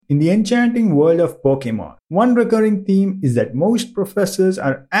in the enchanting world of Pokémon. One recurring theme is that most professors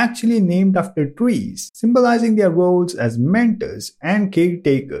are actually named after trees, symbolizing their roles as mentors and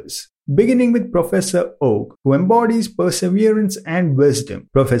caretakers. Beginning with Professor Oak, who embodies perseverance and wisdom,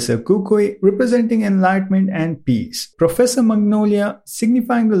 Professor Kukui representing enlightenment and peace, Professor Magnolia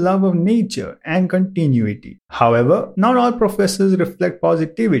signifying the love of nature and continuity. However, not all professors reflect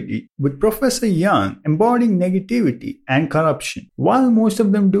positivity, with Professor Young embodying negativity and corruption. While most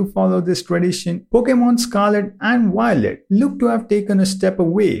of them do follow this tradition, Pokémon Scarlet and Violet look to have taken a step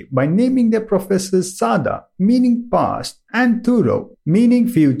away by naming their professors Sada, meaning past, and Turo, meaning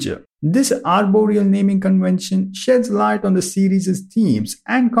future. This arboreal naming convention sheds light on the series' themes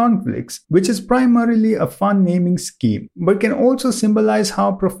and conflicts, which is primarily a fun naming scheme, but can also symbolize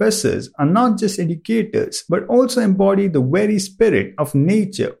how professors are not just educators, but also embody the very spirit of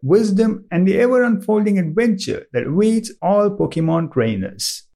nature, wisdom, and the ever-unfolding adventure that awaits all Pokémon trainers.